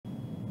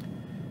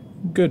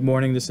Good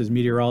morning, this is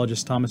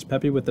meteorologist Thomas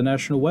Pepe with the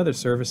National Weather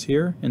Service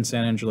here in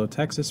San Angelo,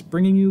 Texas,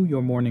 bringing you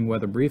your morning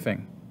weather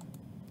briefing.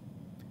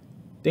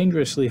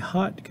 Dangerously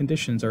hot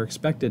conditions are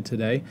expected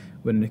today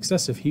with an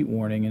excessive heat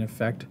warning in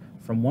effect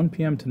from 1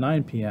 p.m. to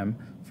 9 p.m.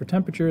 for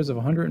temperatures of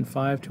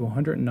 105 to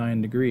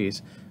 109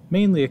 degrees,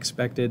 mainly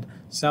expected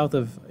south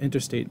of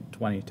Interstate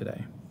 20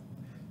 today.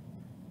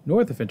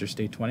 North of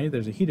Interstate 20,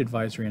 there's a heat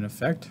advisory in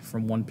effect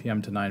from 1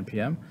 p.m. to 9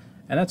 p.m.,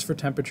 and that's for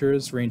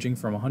temperatures ranging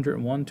from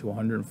 101 to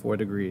 104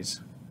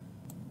 degrees.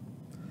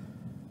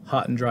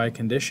 Hot and dry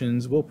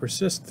conditions will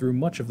persist through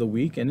much of the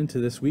week and into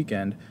this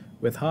weekend,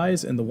 with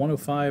highs in the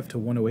 105 to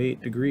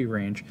 108 degree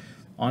range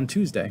on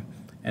Tuesday,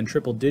 and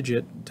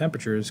triple-digit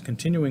temperatures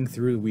continuing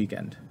through the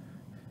weekend.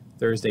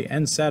 Thursday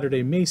and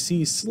Saturday may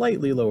see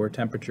slightly lower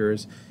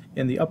temperatures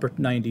in the upper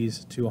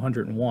 90s to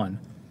 101,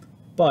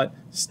 but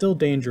still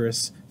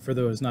dangerous for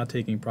those not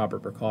taking proper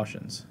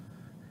precautions.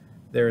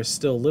 There is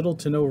still little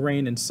to no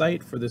rain in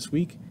sight for this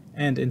week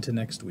and into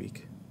next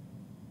week.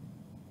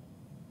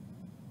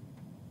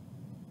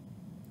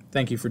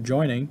 Thank you for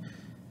joining,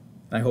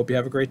 and I hope you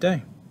have a great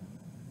day.